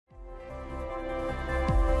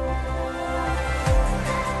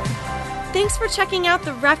Thanks for checking out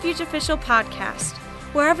the Refuge Official podcast.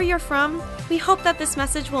 Wherever you're from, we hope that this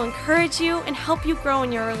message will encourage you and help you grow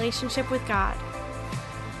in your relationship with God.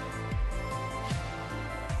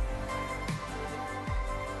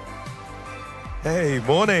 Hey,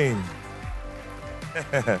 morning.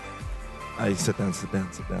 Hey, sit down. So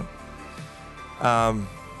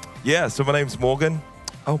my name's Morgan.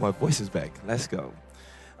 Oh, my voice is back. Let's go.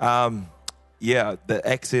 The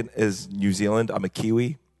accent is New Zealand. I'm a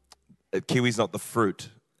Kiwi. Kiwi's not the fruit.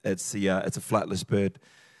 It's a flightless bird.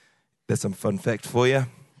 That's some fun fact for you.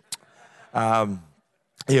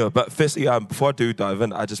 But firstly, before I do dive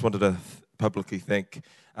in, I just wanted to publicly thank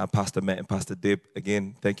Pastor Matt and Pastor Deb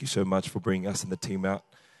again. Thank you so much for bringing us and the team out.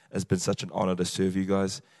 It's been such an honor to serve you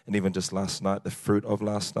guys. And even just last night, the fruit of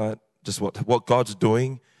last night, just what God's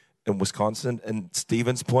doing in Wisconsin. And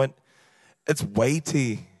Stephen's point, it's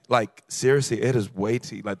weighty. Like, seriously, it is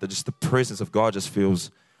weighty. Like, just the presence of God just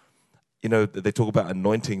feels, they talk about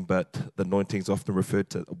anointing, but the anointing is often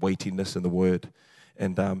referred to weightiness in the word.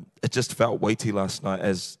 And it just felt weighty last night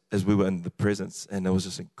as we were in the presence, and it was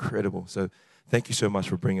just incredible. So thank you so much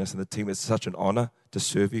for bringing us in the team. It's such an honor to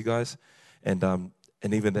serve you guys, and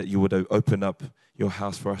even that you would open up your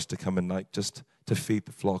house for us to come and just to feed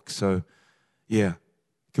the flock. So, yeah.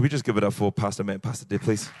 Can we just give it up for Pastor Matt and Pastor Deb,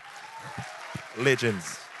 please?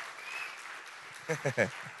 Legends.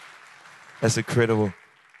 That's incredible.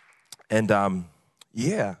 And,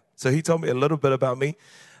 so he told me a little bit about me.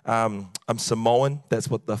 I'm Samoan. That's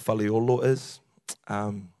what the Faleolo is.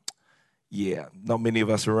 Not many of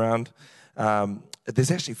us around.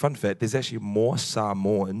 There's actually, fun fact, there's actually more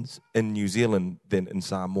Samoans in New Zealand than in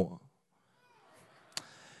Samoa.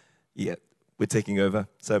 Yeah, we're taking over.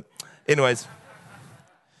 So, anyways,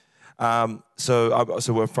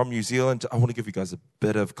 so we're from New Zealand. I want to give you guys a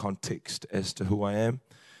bit of context as to who I am,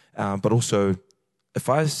 but also, if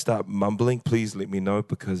I start mumbling, please let me know,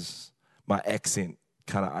 because my accent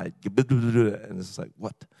and it's like,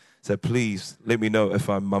 what? So please let me know if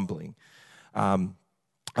I'm mumbling. I'm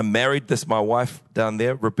married. This is my wife down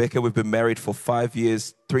there, Rebecca. We've been married for 5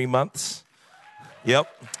 years, 3 months. Yep.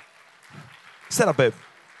 Set up, babe.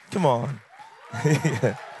 Come on.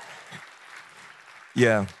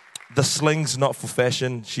 Yeah. The sling's not for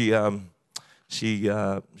fashion. You're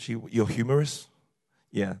humorous.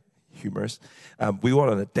 Yeah, humorous. We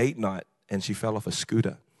went on a date night, and she fell off a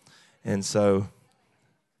scooter. And so,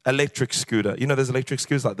 electric scooter. There's electric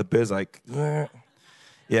scooters, like the bird's like,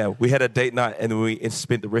 yeah, we had a date night, and we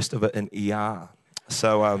spent the rest of it in ER.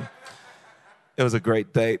 So, it was a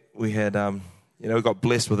great date. We had, we got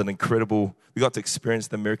blessed with we got to experience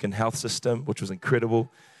the American health system, which was incredible.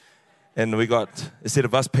 And we got, instead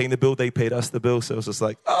of us paying the bill, they paid us the bill. So it was just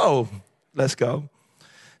like, oh, let's go.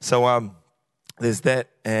 So, there's that.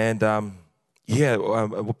 And,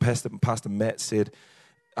 Pastor Matt said,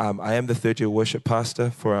 I am the third-year worship pastor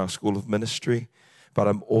for our School of Ministry, but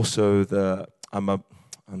I'm also the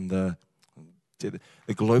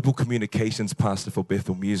global communications pastor for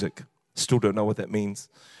Bethel Music. Still don't know what that means.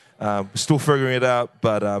 Still figuring it out,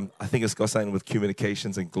 but I think it's got something with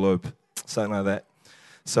communications and globe, something like that.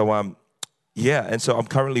 So, and so I'm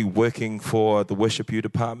currently working for the Worship U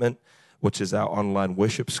department, which is our online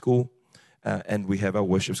worship school, and we have our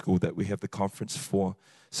worship school that we have the conference for.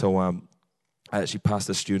 So, I actually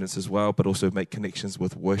pastor students as well, but also make connections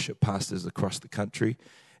with worship pastors across the country.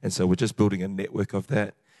 And so we're just building a network of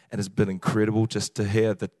that. And it's been incredible just to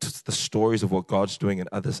hear the stories of what God's doing in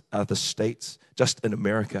other states, just in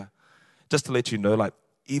America. Just to let you know,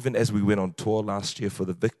 even as we went on tour last year for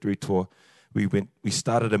the Victory Tour, we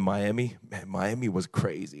started in Miami. Man, Miami was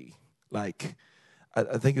crazy. I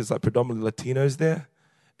think it's predominantly Latinos there.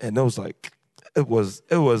 And it was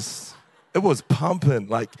it was pumping.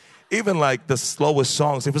 Even the slowest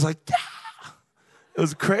songs, it was yeah! It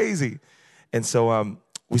was crazy. And so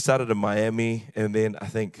we started in Miami, and then I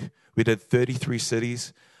think we did 33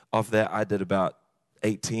 cities. Of that, I did about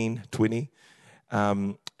 18, 20.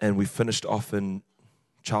 And we finished off in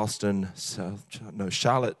Charleston, South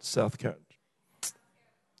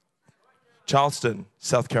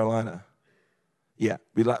Carolina. Yeah,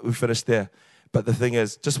 we finished there. But the thing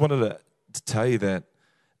is, just wanted to tell you that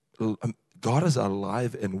God is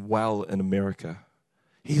alive and well in America.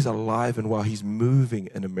 He's alive and well. He's moving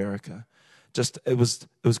in America. It was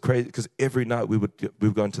crazy, because every night we would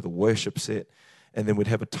go into the worship set, and then we'd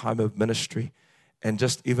have a time of ministry, and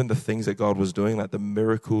just even the things that God was doing, like the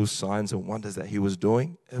miracles, signs, and wonders that He was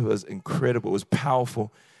doing, it was incredible. It was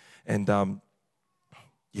powerful, and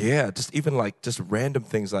just even just random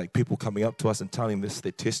things, like people coming up to us and telling us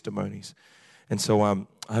their testimonies. And so I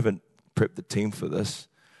haven't prepped the team for this,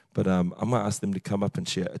 But I might ask them to come up and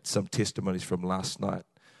share some testimonies from last night.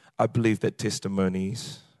 I believe that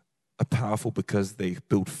testimonies are powerful because they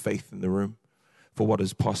build faith in the room for what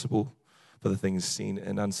is possible, for the things seen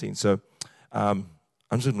and unseen. So I'm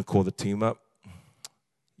just going to call the team up.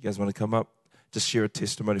 You guys want to come up? Just share a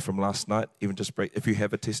testimony from last night, even just break, if you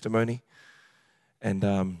have a testimony.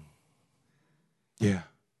 And yeah.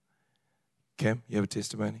 Cam, you have a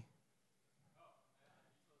testimony?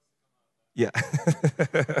 Yeah.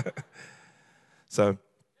 So,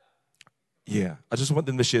 yeah, I just want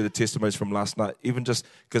them to share the testimonies from last night, even just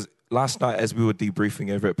because last night as we were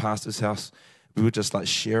debriefing over at Pastor's house, we were just like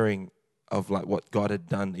sharing of like what God had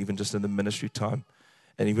done, even just in the ministry time.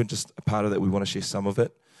 And even just a part of that, we want to share some of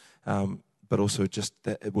it. But also just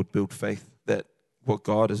that it would build faith that what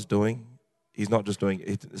God is doing, He's not just doing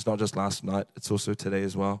it. It's not just last night. It's also today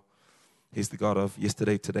as well. He's the God of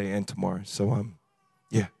yesterday, today, and tomorrow. So,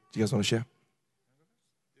 yeah. Do you guys want to share?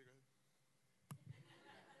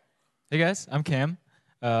 Hey guys, I'm Cam,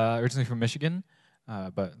 originally from Michigan,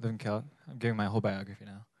 but live in Cal. I'm giving my whole biography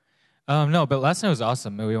now. No, but last night was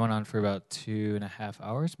awesome. We went on for about 2.5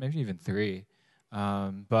 hours, maybe even 3.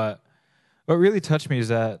 But what really touched me is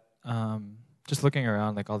that just looking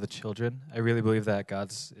around, like all the children, I really believe that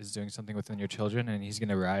God is doing something within your children, and He's going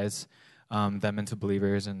to rise them into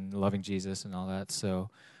believers and loving Jesus and all that. So,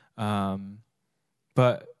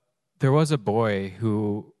 but there was a boy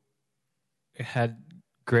who had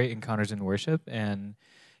great encounters in worship, and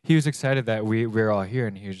he was excited that we're all here,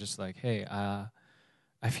 and he was just like, hey,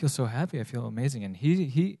 I feel so happy, I feel amazing. And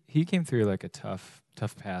he came through like a tough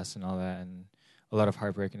past and all that, and a lot of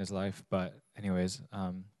heartbreak in his life. But anyways,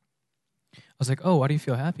 I was like, oh, why do you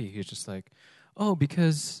feel happy? He was just like, oh,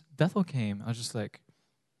 because Bethel came. I was just like,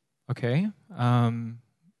 okay.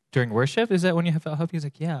 During worship, is that when you have felt happy? He's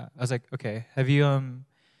like, yeah. I was like, okay, have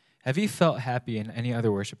you felt happy in any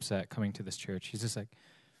other worship set coming to this church? He's just like,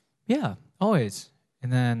 yeah, always.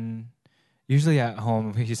 And then usually at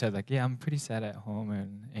home, he said like, yeah, I'm pretty sad at home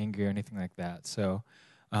and angry or anything like that. So,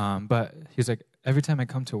 but he was like, every time I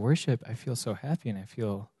come to worship, I feel so happy and I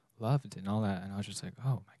feel loved and all that. And I was just like,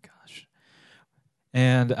 oh my gosh.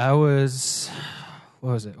 And I was,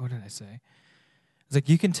 what was it? What did I say? It's like,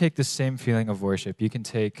 you can take the same feeling of worship. You can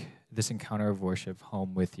take this encounter of worship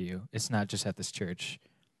home with you. It's not just at this church.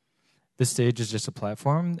 This stage is just a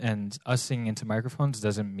platform, and us singing into microphones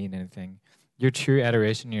doesn't mean anything. Your true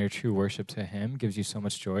adoration, your true worship to Him gives you so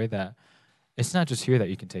much joy that it's not just here that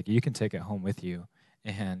you can take it. You can take it home with you.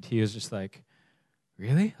 And he was just like,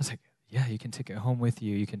 really? I was like, yeah, you can take it home with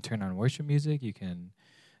you. You can turn on worship music. You can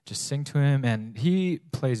just sing to Him. And he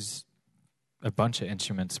plays a bunch of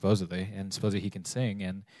instruments, supposedly, and supposedly he can sing.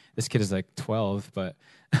 And this kid is like 12, but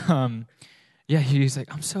yeah, he's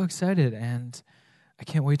like, I'm so excited, and I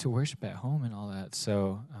can't wait to worship at home and all that.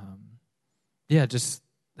 So, yeah, just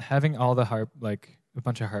having all the like a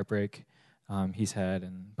bunch of heartbreak he's had,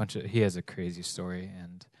 and he has a crazy story,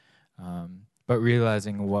 and but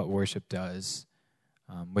realizing what worship does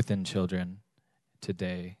within children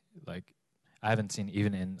today, like I haven't seen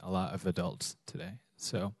even in a lot of adults today.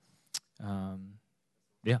 So,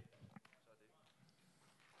 yeah.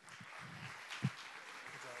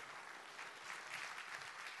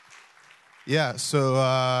 Yeah, so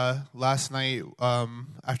last night,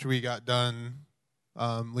 after we got done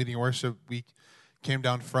leading worship, we came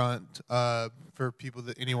down front for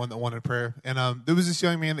anyone that wanted prayer. And there was this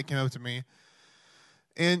young man that came up to me.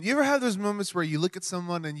 And you ever have those moments where you look at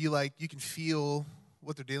someone and you can feel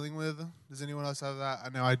what they're dealing with? Does anyone else have that? I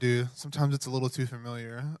know I do. Sometimes it's a little too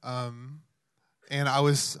familiar. And I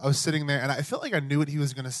was sitting there, and I felt like I knew what he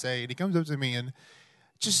was going to say. And he comes up to me and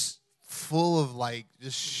just full of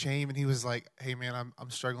just shame, and he was like, hey man, I'm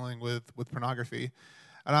struggling with pornography.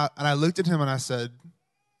 And I looked at him and I said,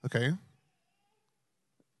 okay.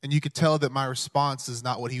 And you could tell that my response is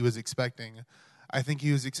not what he was expecting. I think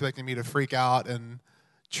he was expecting me to freak out and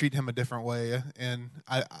treat him a different way. And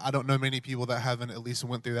I don't know many people that haven't at least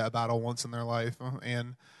went through that battle once in their life.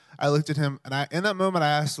 And I looked at him, and in that moment I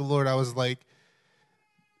asked the Lord, I was like,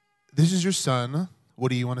 this is your son. What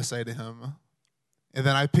do you want to say to him? And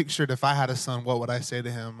then I pictured if I had a son, what would I say to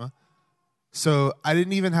him? So I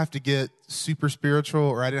didn't even have to get super spiritual,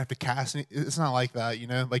 or I didn't have to cast any. It's not like that,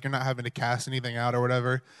 like you're not having to cast anything out or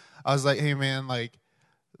whatever. I was like, hey man,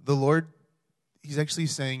 the Lord, He's actually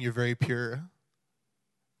saying you're very pure.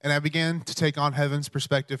 And I began to take on heaven's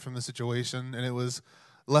perspective from the situation, and it was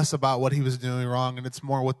less about what he was doing wrong, and it's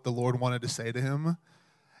more what the Lord wanted to say to him.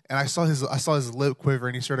 And I saw his lip quiver,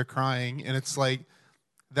 and he started crying, and it's like,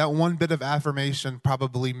 that one bit of affirmation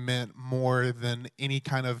probably meant more than any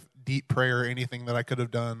kind of deep prayer or anything that I could have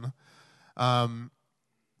done.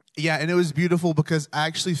 Yeah, and it was beautiful because I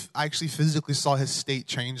actually physically saw his state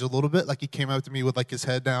change a little bit. Like he came up to me with like his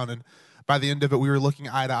head down, and by the end of it, we were looking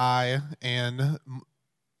eye to eye. And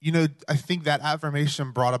I think that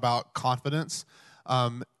affirmation brought about confidence,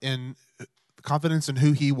 in confidence in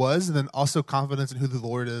who he was, and then also confidence in who the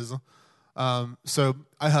Lord is. So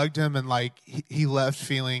I hugged him, and like he left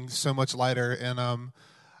feeling so much lighter. And I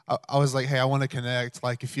was like, hey, I want to connect.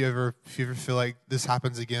 Like if you ever feel like this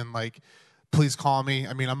happens again, like please call me.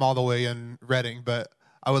 I mean, I'm all the way in Reading, but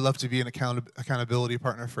I would love to be an accountability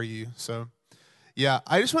partner for you. So yeah,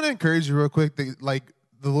 I just want to encourage you real quick that like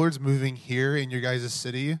the Lord's moving here in your guys'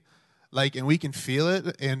 city, like, and we can feel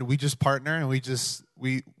it, and we just partner, and we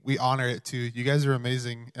honor it too. You guys are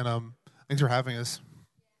amazing, and thanks for having us.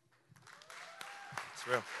 It's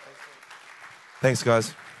real. Thanks,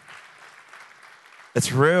 guys.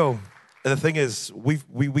 It's real. And the thing is,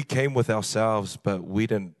 we came with ourselves, but we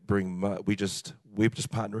didn't bring much. We're just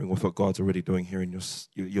partnering with what God's already doing here in your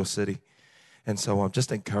city. And so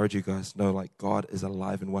just encourage you guys, know like God is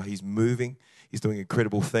alive and well. He's moving. He's doing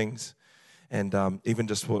incredible things. And even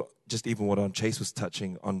what Chase was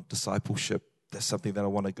touching on discipleship, that's something that I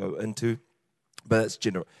want to go into. But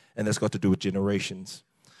that's got to do with generations.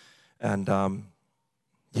 And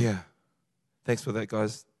yeah, thanks for that,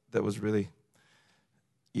 guys. That was really,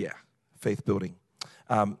 faith building.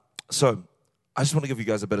 So I just want to give you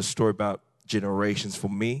guys a bit of story about generations. For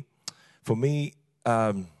me,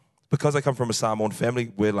 because I come from a Samoan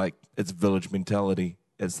family, we're like, it's village mentality.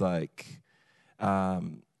 It's like,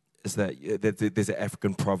 there's an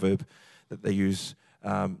African proverb that they use.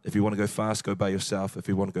 If you want to go fast, go by yourself. If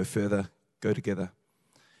you want to go further, go together.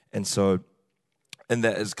 And so, and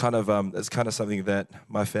that is kind of, it's kind of something that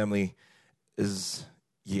my family is,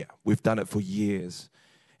 we've done it for years.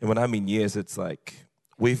 And when I mean years, it's like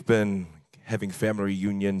we've been having family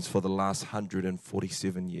reunions for the last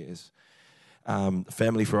 147 years.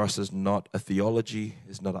 Family for us is not a theology,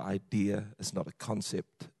 it's not an idea, it's not a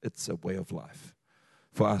concept, it's a way of life.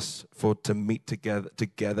 For us, to meet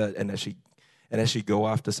together and actually go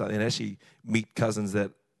after something, and actually meet cousins that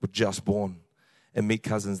were just born, and meet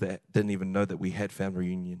cousins that didn't even know that we had family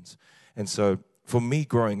reunions. And so for me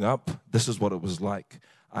growing up, this is what it was like.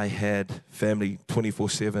 I had family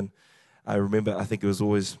 24/7. I remember, I think it was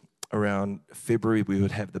always around February, we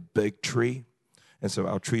would have the big tree. And so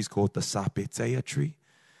our tree is called the Sapetea tree.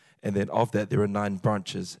 And then of that, there are 9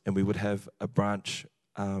 branches. And we would have a branch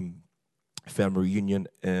family reunion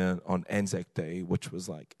on Anzac Day, which was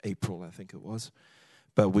like April, I think it was.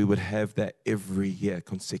 But we would have that every year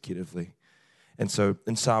consecutively. And so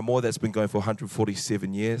in Samoa, that's been going for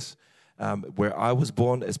 147 years. Where I was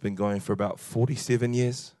born, it's been going for about 47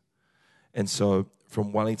 years. And so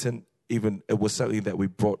from Wellington, even it was something that we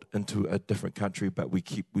brought into a different country, but we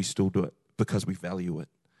still do it because we value it.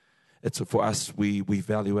 It's for us, we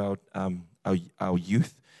value our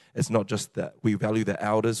youth. It's not just that we value the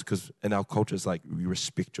elders, because in our culture it's like we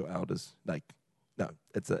respect your elders. Like, no,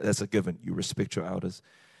 that's a given. You respect your elders.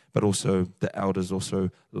 But also the elders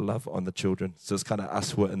also love on the children. So it's kind of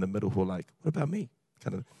us who are in the middle who are like, what about me?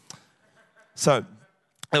 Kind of. So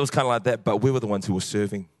it was kind of like that, but we were the ones who were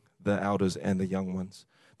serving the elders and the young ones,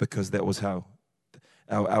 because that was how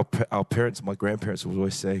our parents, my grandparents would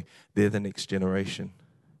always say, they're the next generation.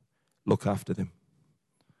 Look after them.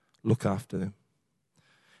 Look after them.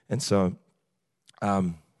 And so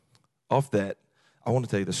of that, I want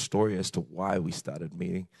to tell you the story as to why we started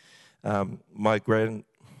meeting.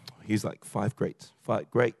 He's like five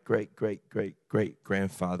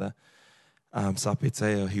great-great-great-great-great-grandfather,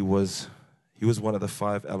 Sapetea, he was one of the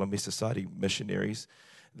 5 Alame Society missionaries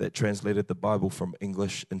that translated the Bible from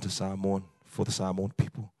English into Samoan for the Samoan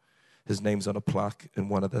people. His name's on a plaque in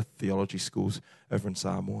one of the theology schools over in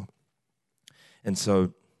Samoa. And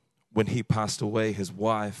so when he passed away, his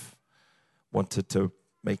wife wanted to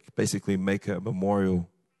make a memorial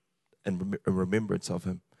in remembrance of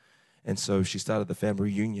him. And so she started the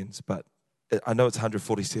family reunions. But I know it's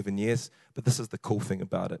 147 years, but this is the cool thing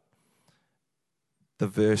about it. The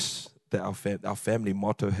verse that our family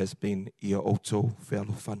motto has been Ia Oto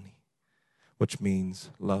Faleolo Fani, which means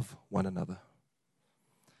love one another.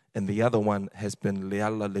 And the other one has been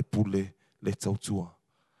Leala Lepule Le Tautua,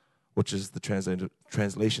 which is the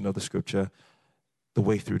translation of the scripture, the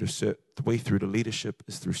way through to leadership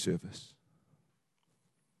is through service.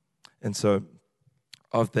 And so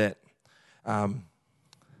of that,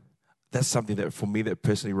 that's something that for me that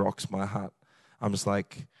personally rocks my heart. I'm just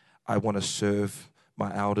like, I want to serve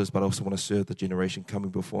my elders, but I also want to serve the generation coming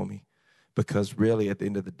before me, because really at the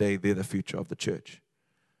end of the day, they're the future of the church.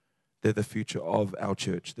 They're the future of our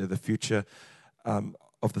church. They're the future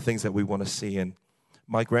of the things that we want to see. And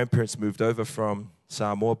my grandparents moved over from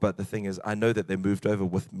Samoa, but the thing is, I know that they moved over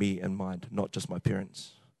with me in mind, not just my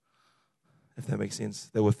parents. If that makes sense.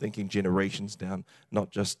 They were thinking generations down,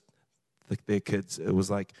 not just their kids. It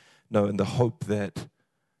was like, no, in the hope that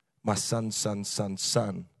my son's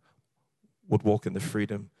son would walk in the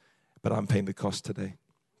freedom, but I'm paying the cost today.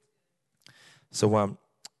 So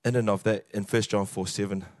in and of that, in 1 John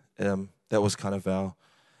 4:7, that was kind of our,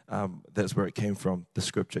 that's where it came from, the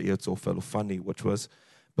scripture, it's all Faleolo funny, which was,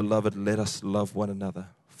 beloved, let us love one another,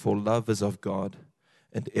 for love is of God,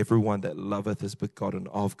 and everyone that loveth is begotten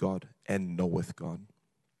of God and knoweth God.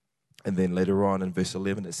 And then later on in verse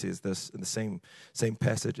 11, it says this, in the same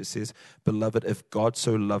passage, it says, beloved, if God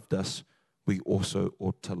so loved us, we also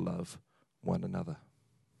ought to love one another.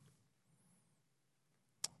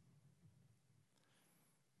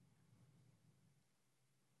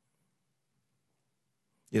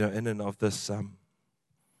 You know, in and of this,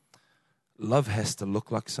 love has to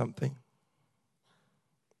look like something.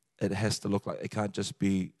 It has to look like, it can't just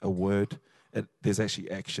be a word. There's actually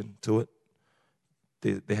action to it.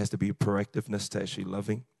 There has to be a proactiveness to actually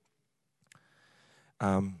loving.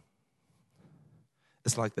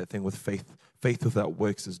 It's like that thing with faith. Faith without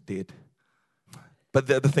works is dead. But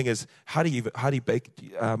the other thing is, Heidi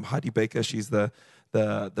Baker, she's the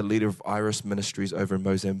leader of Iris Ministries over in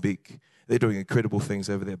Mozambique. They're doing incredible things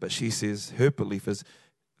over there. But she says her belief is,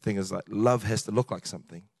 thing is like love has to look like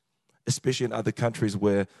something, especially in other countries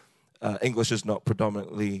where English is not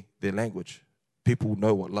predominantly their language. People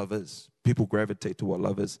know what love is. People gravitate to what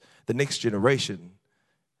love is. The next generation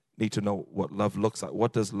need to know what love looks like.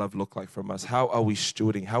 What does love look like from us? How are we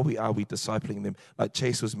stewarding? How are we discipling them? Like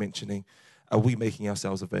Chase was mentioning, are we making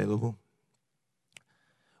ourselves available?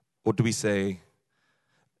 Or do we say,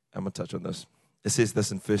 I'm going to touch on this. It says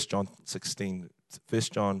this in 1 John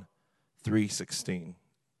 3:16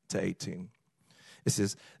 to 18. It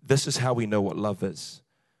says, this is how we know what love is.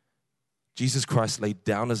 Jesus Christ laid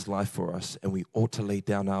down his life for us, and we ought to lay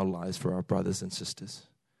down our lives for our brothers and sisters.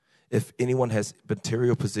 If anyone has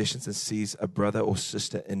material possessions and sees a brother or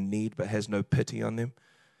sister in need but has no pity on them,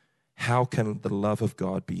 how can the love of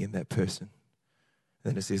God be in that person?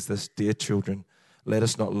 And then it says this, dear children, let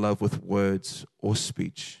us not love with words or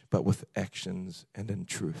speech, but with actions and in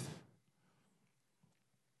truth.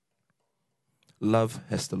 Love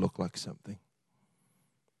has to look like something.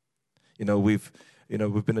 We've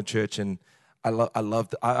been in church, and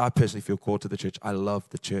I personally feel called to the church. I love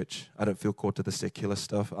the church. I don't feel called to the secular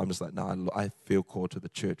stuff. I'm just like, no, I feel called to the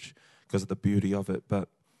church because of the beauty of it. But,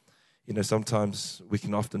 sometimes we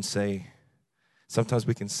can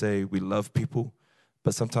say we love people,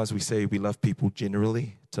 but sometimes we say we love people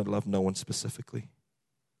generally to love no one specifically.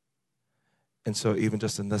 And so even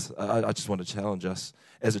just in this, I just want to challenge us.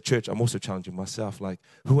 As a church, I'm also challenging myself. Like,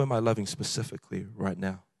 who am I loving specifically right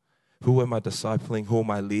now? Who am I discipling? Who am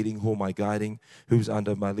I leading? Who am I guiding? Who's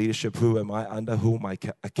under my leadership? Who am I under? Who am I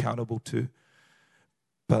accountable to?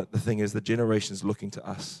 But the thing is, the generation's looking to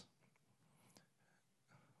us.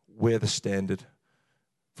 We're the standard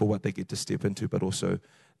for what they get to step into, but also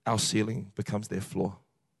our ceiling becomes their floor.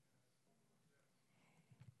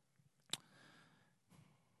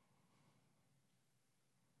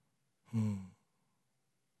 And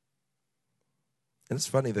it's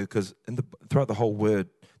funny though, because throughout the whole word,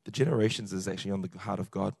 the generations is actually on the heart of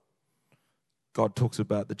God. God talks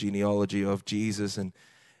about the genealogy of Jesus, and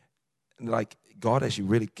like God actually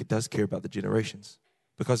really does care about the generations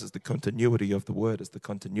because it's the continuity of the word, it's the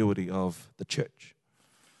continuity of the church.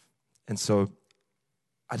 And so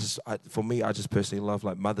I just personally love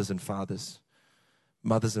like mothers and fathers.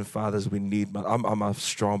 Mothers and fathers, we need, I'm a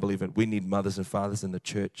strong believer, we need mothers and fathers in the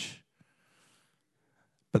church.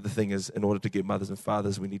 But the thing is, in order to get mothers and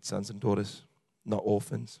fathers, we need sons and daughters, not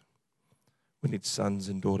orphans. We need sons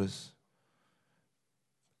and daughters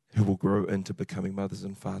who will grow into becoming mothers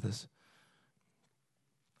and fathers.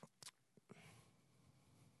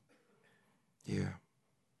 Yeah.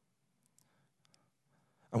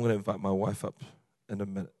 I'm going to invite my wife up in a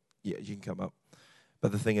minute. Yeah, you can come up.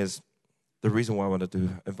 But the thing is, the reason why I wanted to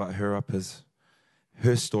invite her up is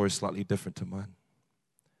her story is slightly different to mine.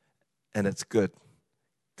 And it's good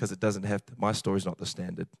because it doesn't have to, my story is not the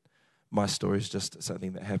standard. My story is just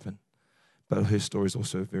something that happened. But her story is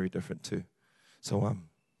also very different too. So,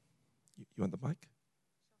 you want the mic?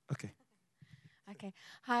 Okay. Okay.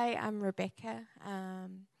 Hi, I'm Rebecca,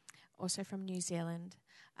 also from New Zealand.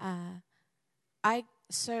 A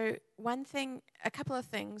couple of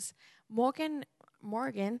things. Morgan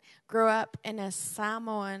grew up in a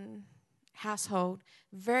Samoan household,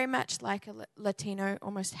 very much like a Latino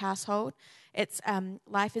almost household. It's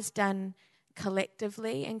life is done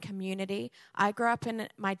collectively in community. I grew up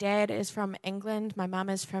my dad is from England, my mum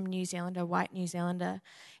is from New Zealand, a white New Zealander,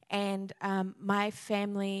 and my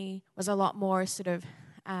family was a lot more sort of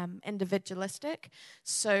individualistic.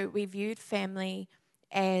 So we viewed family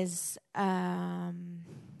as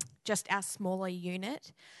just our smaller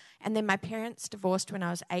unit. And then my parents divorced when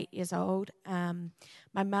I was 8 years old.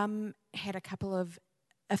 My mum had a couple of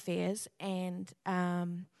affairs, and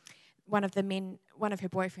one of her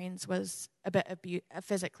boyfriends was a bit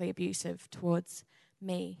physically abusive towards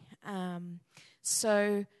me.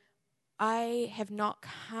 So I have not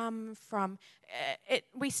come from it.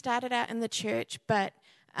 We started out in the church, but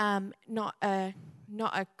not a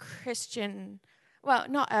Christian. Well,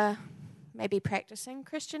 not a maybe practicing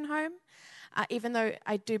Christian home. Even though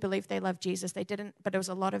I do believe they love Jesus, they didn't. But it was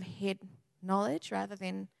a lot of head knowledge rather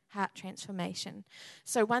than heart transformation.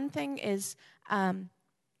 So one thing is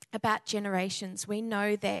about generations. We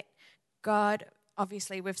know that God,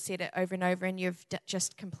 obviously we've said it over and over, and you've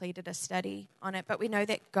just completed a study on it, but we know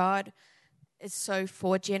that God is so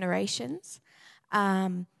for generations.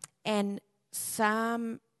 And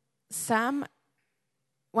Psalm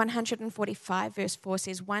 145 verse 4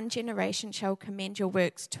 says, "One generation shall commend your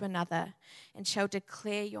works to another and shall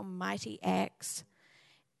declare your mighty acts."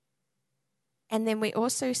 And then we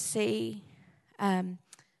also see, I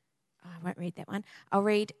won't read that one. I'll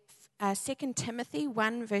read 2 Timothy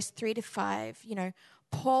 1 verse 3 to 5. You know,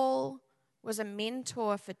 Paul was a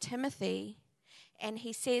mentor for Timothy, and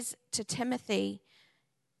he says to Timothy,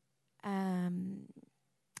 "I'm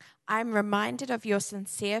reminded of your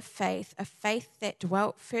sincere faith, a faith that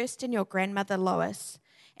dwelt first in your grandmother Lois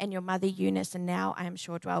and your mother Eunice, and now I am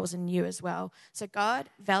sure dwells in you as well." So God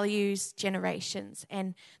values generations,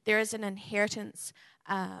 and there is an inheritance,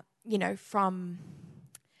 from,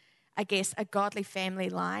 I guess, a godly family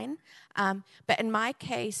line. But in my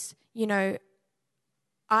case,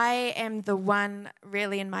 I am the one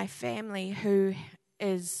really in my family who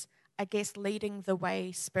is, I guess, leading the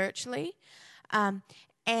way spiritually.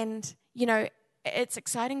 And, it's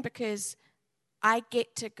exciting because I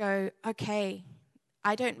get to go, okay,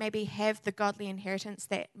 I don't maybe have the godly inheritance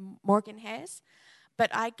that Morgan has, but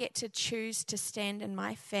I get to choose to stand in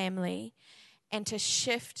my family and to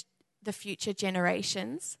shift the future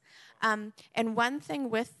generations. And one thing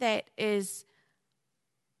with that is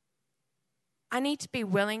I need to be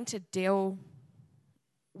willing to deal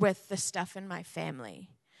with the stuff in my family.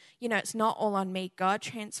 It's not all on me. God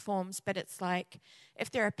transforms, but it's like if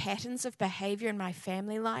there are patterns of behavior in my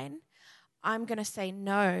family line, I'm going to say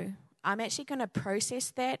no. I'm actually going to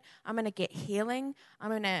process that. I'm going to get healing. I'm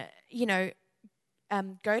going to,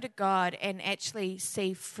 go to God and actually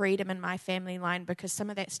see freedom in my family line, because some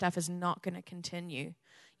of that stuff is not going to continue,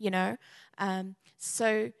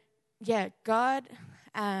 God,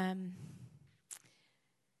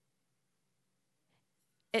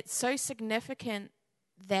 it's so significant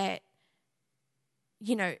that,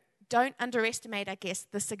 don't underestimate, I guess,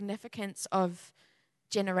 the significance of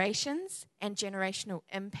generations and generational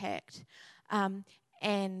impact. God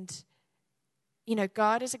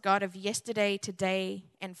is a God of yesterday, today,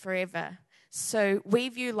 and forever. So we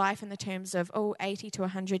view life in the terms of, 80 to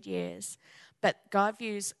 100 years. But God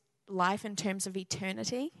views life in terms of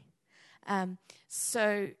eternity. The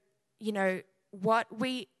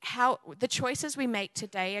choices we make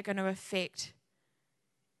today are going to affect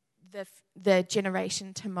the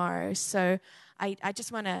generation tomorrow. So I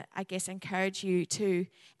just want to, I guess, encourage you to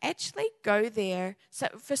actually go there. So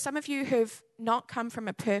for some of you who've not come from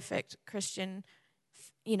a perfect Christian,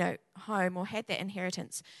 home or had that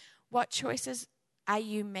inheritance, what choices are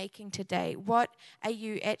you making today? What are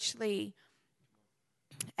you actually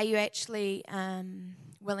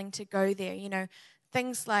willing to go there?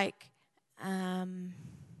 Things like,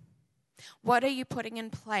 what are you putting in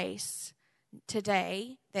place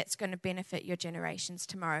today that's going to benefit your generations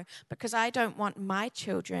tomorrow? Because I don't want my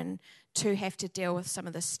children to have to deal with some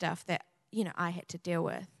of the stuff that, I had to deal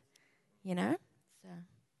with, So.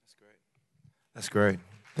 That's great. That's great.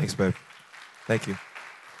 Thanks, babe. Thank you.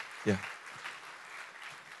 Yeah.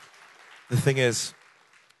 The thing is,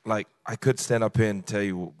 I could stand up here and tell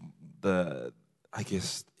you the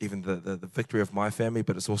victory of my family,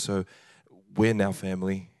 but it's also we're now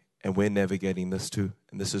family and we're navigating this too,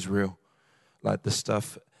 and this is real. Like the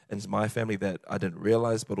stuff in my family that I didn't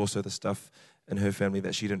realize, but also the stuff in her family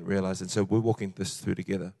that she didn't realize. And so we're walking this through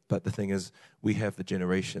together. But the thing is, we have the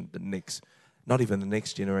generation, not even the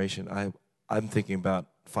next generation. I'm thinking about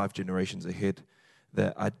 5 generations ahead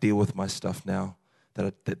that I deal with my stuff now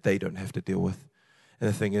that they don't have to deal with. And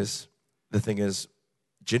the thing is,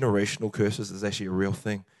 generational curses is actually a real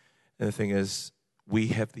thing. And the thing is, we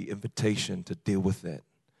have the invitation to deal with that.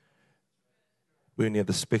 We're near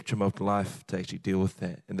the spectrum of life to actually deal with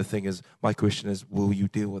that. And the thing is, my question is, will you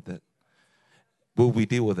deal with it? Will we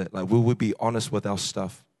deal with it? Like, will we be honest with our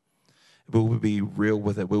stuff? Will we be real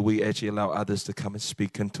with it? Will we actually allow others to come and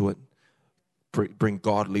speak into it? Bring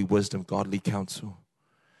godly wisdom, godly counsel.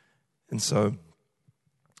 And so,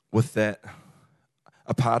 with that,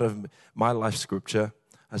 a part of my life scripture,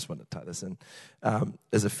 I just want to tie this in,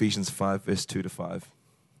 is Ephesians 5, verse 2 to 5.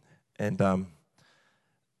 And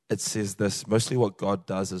it says this: mostly what God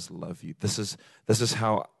does is love you. This is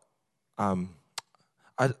how I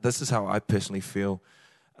personally feel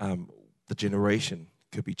the generation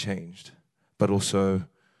could be changed, but also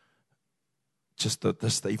just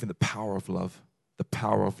even the power of love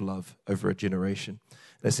over a generation.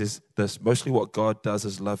 And it says this: mostly what God does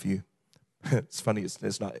is love you. It's funny.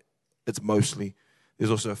 It's not. It's mostly.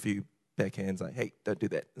 There's also a few backhands like, hey, don't do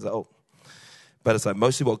that. It's like, oh. But it's like,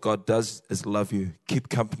 mostly what God does is love you. Keep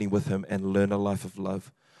company with him and learn a life of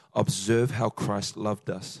love. Observe how Christ loved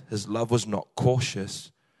us. His love was not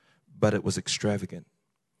cautious, but it was extravagant.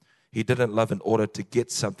 He didn't love in order to get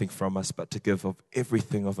something from us, but to give of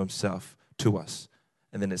everything of himself to us.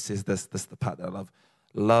 And then it says this is the part that I love.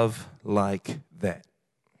 Love like that.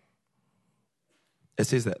 It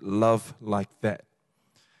says that, love like that.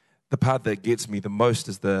 The part that gets me the most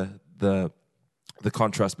is the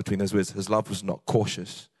contrast between those words. His love was not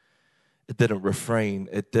cautious. It didn't refrain.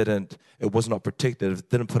 It was not protected. It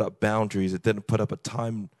didn't put up boundaries. It didn't put up a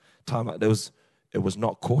time. It was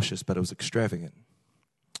not cautious, but it was extravagant.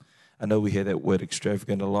 I know we hear that word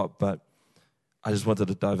extravagant a lot, but I just wanted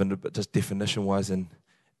to dive into it, just definition-wise, and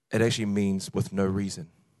it actually means with no reason.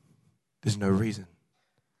 There's no reason.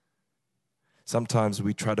 Sometimes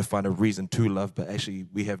we try to find a reason to love, but actually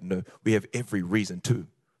we have every reason to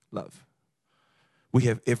love. We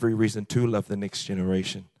have every reason to love the next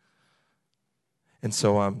generation. And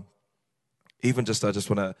so even just I just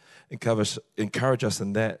want to encourage us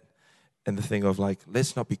in that, and the thing of like,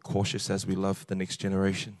 let's not be cautious as we love the next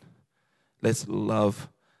generation. Let's love,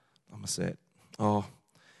 I'm going to say it.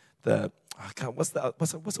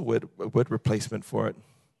 What's a word replacement for it?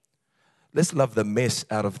 Let's love the mess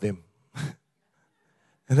out of them.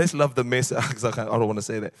 And let's love the mess, because I don't want to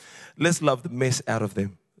say that. Let's love the mess out of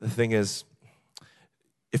them. The thing is,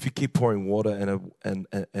 if you keep pouring water in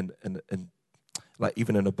like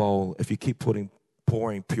even in a bowl, if you keep pouring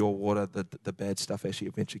pure water, the bad stuff actually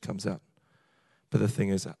eventually comes out. But the thing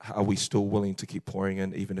is, are we still willing to keep pouring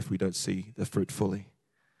in even if we don't see the fruit fully?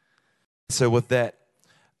 So with that,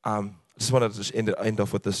 I just wanted to just end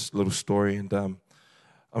off with this little story, and I'm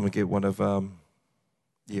going to get one of, I'm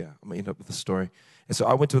going to end up with this story. And so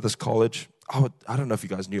I went to this college. I don't know if you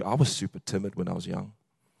guys knew, I was super timid when I was young.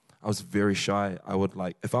 I was very shy. I would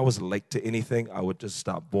if I was late to anything, I would just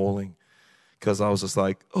start bawling because I was just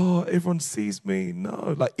like, oh, everyone sees me.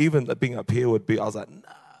 No. Like even being up here I was like,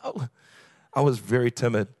 no. I was very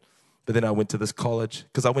timid. But then I went to this college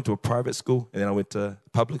because I went to a private school and then I went to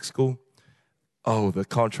public school. Oh, the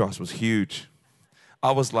contrast was huge.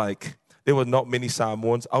 I was like, there were not many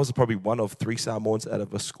Samoans. I was probably one of 3 Samoans out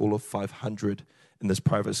of a school of 500 in this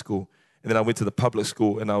private school. And then I went to the public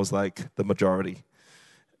school and I was like the majority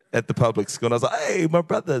at the public school. And I was like, hey, my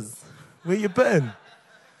brothers, where you been?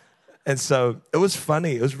 And so it was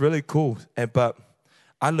funny. It was really cool. But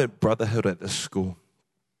I learned brotherhood at this school.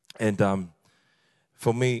 And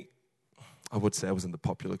for me, I would say I was in the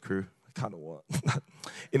popular crew. I kind of was.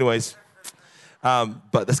 Anyways,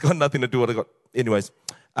 but that's got nothing to do with what I got. Anyways,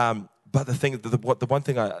 but the one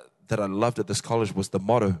thing that I loved at this college was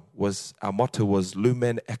our motto was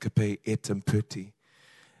Lumen Agape et Imperti.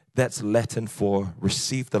 That's Latin for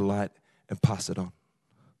receive the light and pass it on.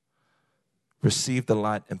 Receive the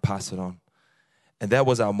light and pass it on. And that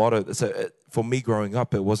was our motto. So for me growing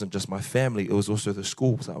up, it wasn't just my family. It was also the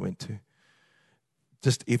schools I went to.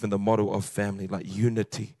 Just even the motto of family, like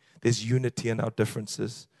unity. There's unity in our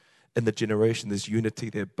differences. In the generation, there's unity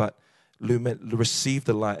there. But receive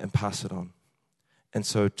the light and pass it on. And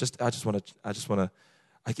so I just want to,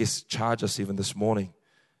 I guess, charge us even this morning.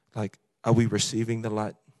 Like, are we receiving the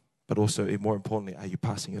light? But also, more importantly, are you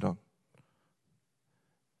passing it on?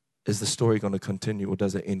 Is the story going to continue or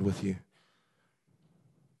does it end with you?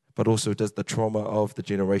 But also, does the trauma of the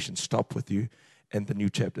generation stop with you and the new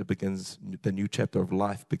chapter of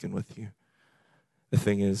life begin with you? The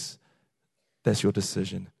thing is, that's your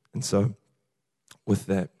decision. And so, with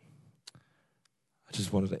that, I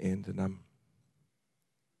just wanted to end, and I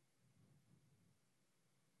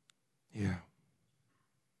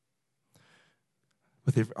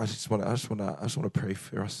just want to pray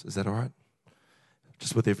for us. Is that all right?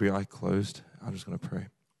 Just with every eye closed, I'm just going to pray.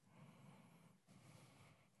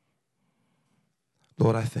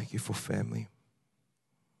 Lord, I thank you for family.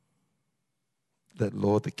 That,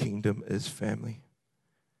 Lord, the kingdom is family.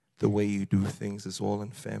 The way you do things is all in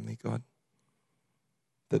family, God.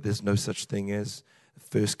 That there's no such thing as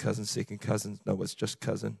first cousin, second cousin. No, it's just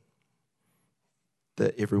cousin.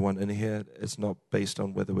 That everyone in here is not based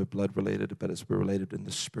on whether we're blood related, but we're related in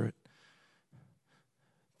the spirit.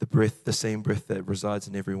 The breath, the same breath that resides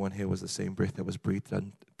in everyone here was the same breath that was breathed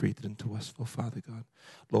into us, for Father God.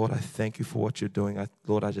 Lord, I thank you for what you're doing.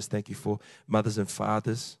 Lord, I just thank you for mothers and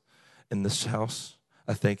fathers in this house.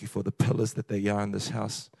 I thank you for the pillars that they are in this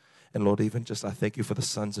house. And Lord, even just I thank you for the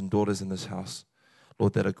sons and daughters in this house,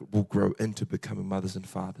 Lord, that will grow into becoming mothers and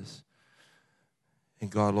fathers. And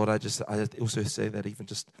God, Lord, I also say that even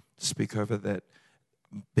just speak over that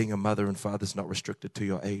being a mother and father is not restricted to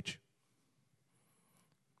your age.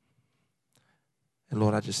 And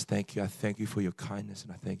Lord, I just thank you. I thank you for your kindness,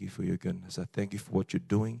 and I thank you for your goodness. I thank you for what you're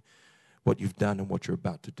doing, what you've done, and what you're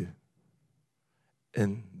about to do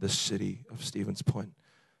in the city of Stevens Point,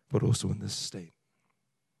 but also in this state.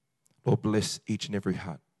 Lord, bless each and every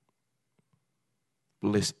heart.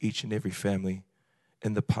 Bless each and every family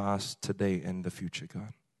in the past, today, and the future,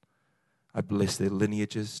 God. I bless their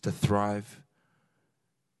lineages to thrive.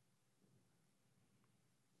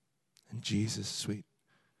 In Jesus' sweet,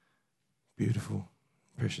 beautiful,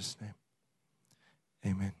 precious name.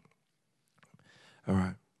 Amen. All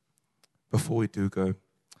right. Before we do go,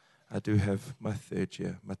 I do have my third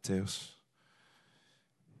year, Mateus,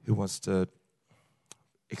 who wants to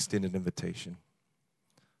extend an invitation.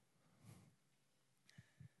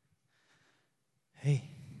 Hey,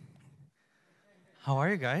 how are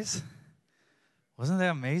you guys? Wasn't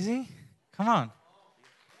that amazing? Come on.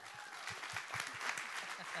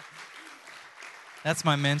 That's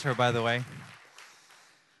my mentor, by the way.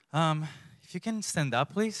 If you can stand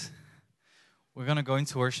up, please. We're going to go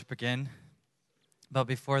into worship again. But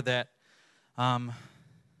before that,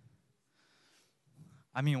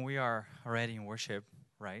 we are already in worship,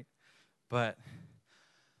 right? But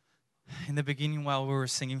in the beginning, while we were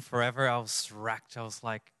singing Forever, I was wrecked. I was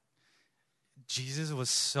like, Jesus was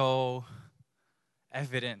so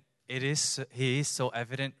evident. He is so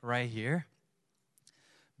evident right here.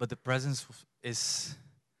 But the presence is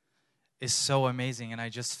so amazing. And I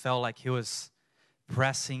just felt like he was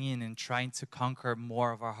pressing in and trying to conquer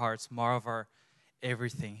more of our hearts, more of our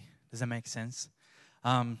everything. Does that make sense?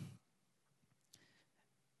 And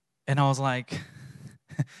I was like,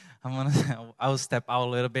 I will step out a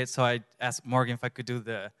little bit. So I asked Morgan if I could do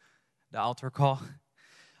the altar call.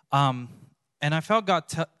 And I felt God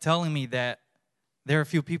telling me that there are a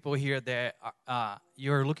few people here that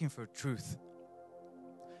you're looking for truth.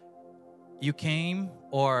 You came,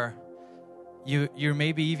 or you're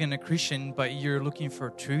maybe even a Christian, but you're looking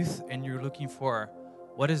for truth, and you're looking for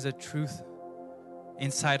what is the truth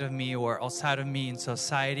inside of me or outside of me in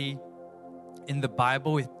society, in the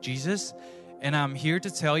Bible with Jesus. And I'm here to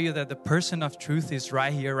tell you that the person of truth is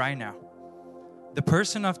right here, right now. The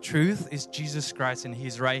person of truth is Jesus Christ, and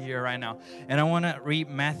He's right here, right now. And I want to read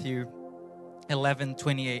Matthew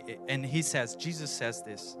 11:28, and Jesus says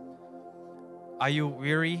this: "Are you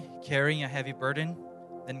weary, carrying a heavy burden?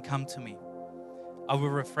 Then come to me. I will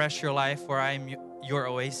refresh your life, for I am your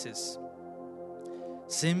oasis.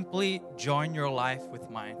 Simply join your life with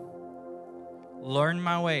mine. Learn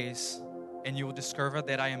my ways, and you will discover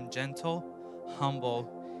that I am gentle,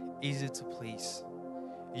 humble, easy to please.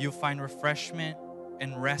 You'll find refreshment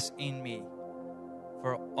and rest in me.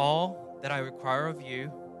 For all that I require of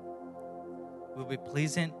you will be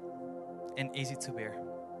pleasant and easy to bear."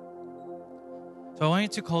 So I want you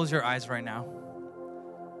to close your eyes right now.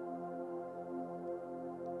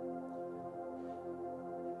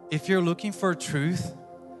 If you're looking for truth,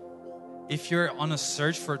 if you're on a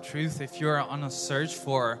search for truth, if you're on a search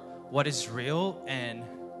for what is real and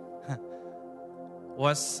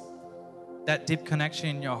what's that deep connection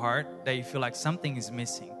in your heart that you feel like something is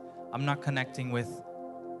missing, I'm not connecting with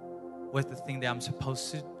the thing that I'm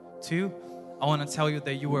supposed to, I want to tell you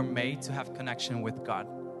that you were made to have connection with God.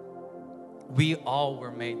 We all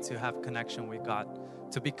were made to have connection with God,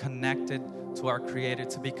 to be connected to our Creator,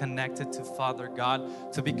 to be connected to Father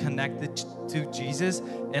God, to be connected to Jesus.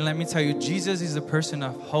 And let me tell you, Jesus is a person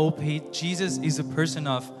of hope. Jesus is a person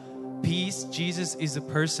of peace. Jesus is a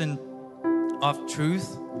person of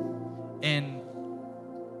truth. And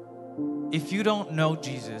if you don't know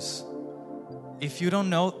Jesus, if you don't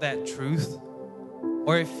know that truth,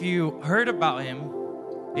 or if you heard about Him,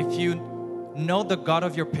 if you know the God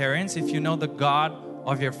of your parents, if you know the God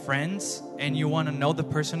of your friends and you want to know the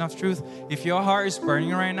person of truth, if your heart is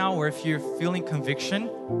burning right now or if you're feeling conviction,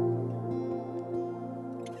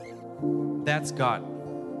 that's God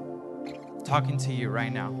talking to you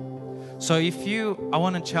right now. So I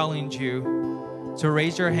want to challenge you to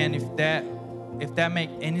raise your hand if that make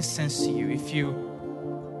any sense to you.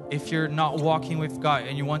 If you're not walking with God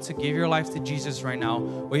and you want to give your life to Jesus right now,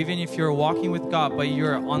 or even if you're walking with God but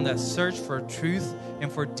you're on the search for truth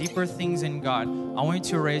and for deeper things in God, I want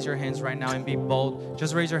you to raise your hands right now and be bold.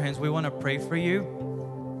 Just raise your hands. We want to pray for you.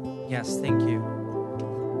 Yes, thank you.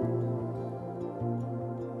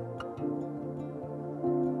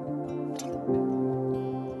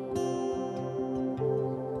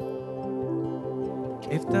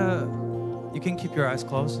 You can keep your eyes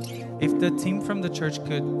closed. If the team from the church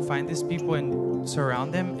could find these people and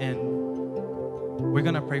surround them, and we're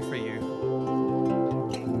gonna pray for you.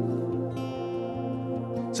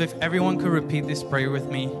 So if everyone could repeat this prayer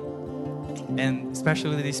with me, and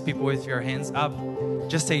especially these people with your hands up,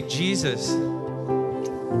 just say, Jesus,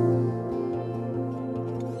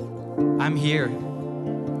 I'm here.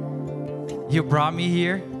 You brought me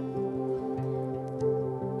here.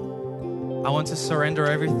 I want to surrender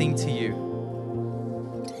everything to you.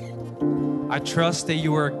 I trust that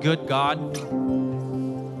you are a good God,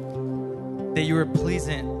 that you are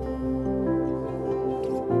pleasant,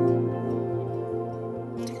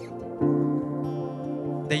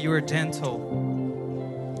 that you are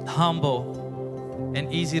gentle, humble,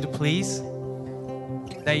 and easy to please,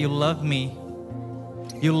 that you love me.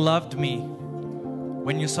 You loved me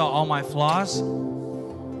when you saw all my flaws,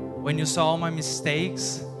 when you saw all my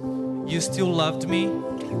mistakes. You still loved me,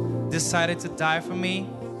 decided to die for me,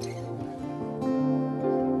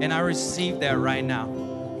 and I receive that right now.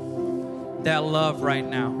 That love right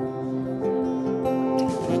now.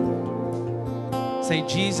 Say,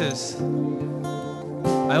 Jesus,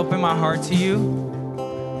 I open my heart to you.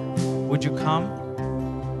 Would you come?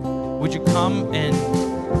 Would you come and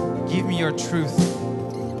give me your truth?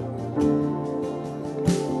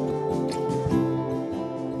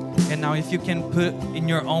 And now if you can put in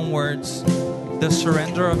your own words the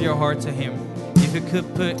surrender of your heart to Him. If you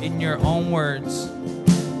could put in your own words,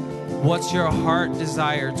 what's your heart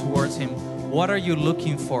desire towards Him? What are you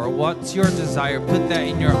looking for? What's your desire? Put that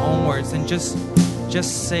in your own words and just tell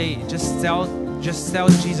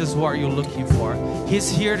Jesus what you're looking for. He's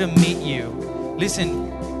here to meet you. Listen,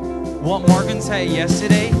 what Morgan said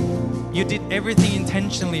yesterday, you did everything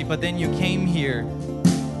intentionally, but then you came here.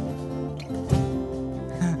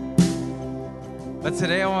 But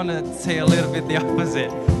today I want to say a little bit the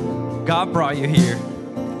opposite. God brought you here.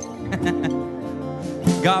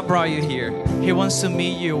 God brought you here. He wants to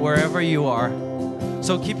meet you wherever you are.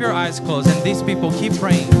 So keep your eyes closed, and these people, keep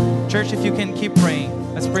praying. Church, if you can, keep praying.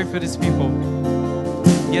 Let's pray for these people.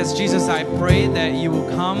 Yes, Jesus, I pray that you will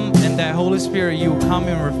come, and that Holy Spirit, you will come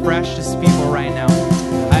and refresh these people right now.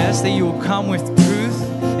 I ask that you will come with truth,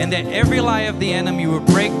 and that every lie of the enemy will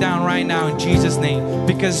break down right now in Jesus' name.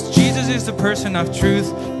 Because Jesus is the person of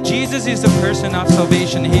truth. Jesus is the person of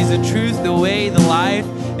salvation. He's the truth, the way, the life,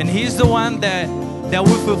 and He's the one that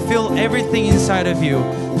will fulfill everything inside of you.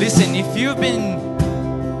 Listen, if you've been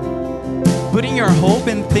putting your hope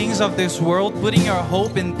in things of this world, putting your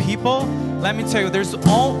hope in people, let me tell you, there's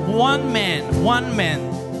one man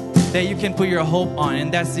that you can put your hope on,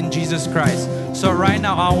 and that's in Jesus Christ. So right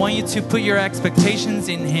now, I want you to put your expectations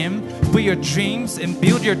in Him, put your dreams and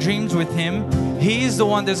build your dreams with Him. He is the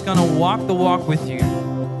one that's going to walk the walk with you.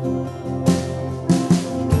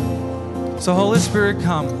 So Holy Spirit,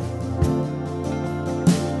 come.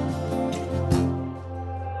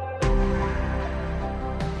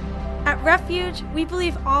 At Refuge, we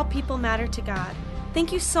believe all people matter to God.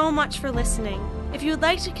 Thank you so much for listening. If you would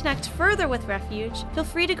like to connect further with Refuge, feel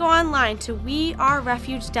free to go online to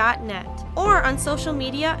wearerefuge.net or on social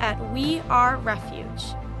media at We Are Refuge.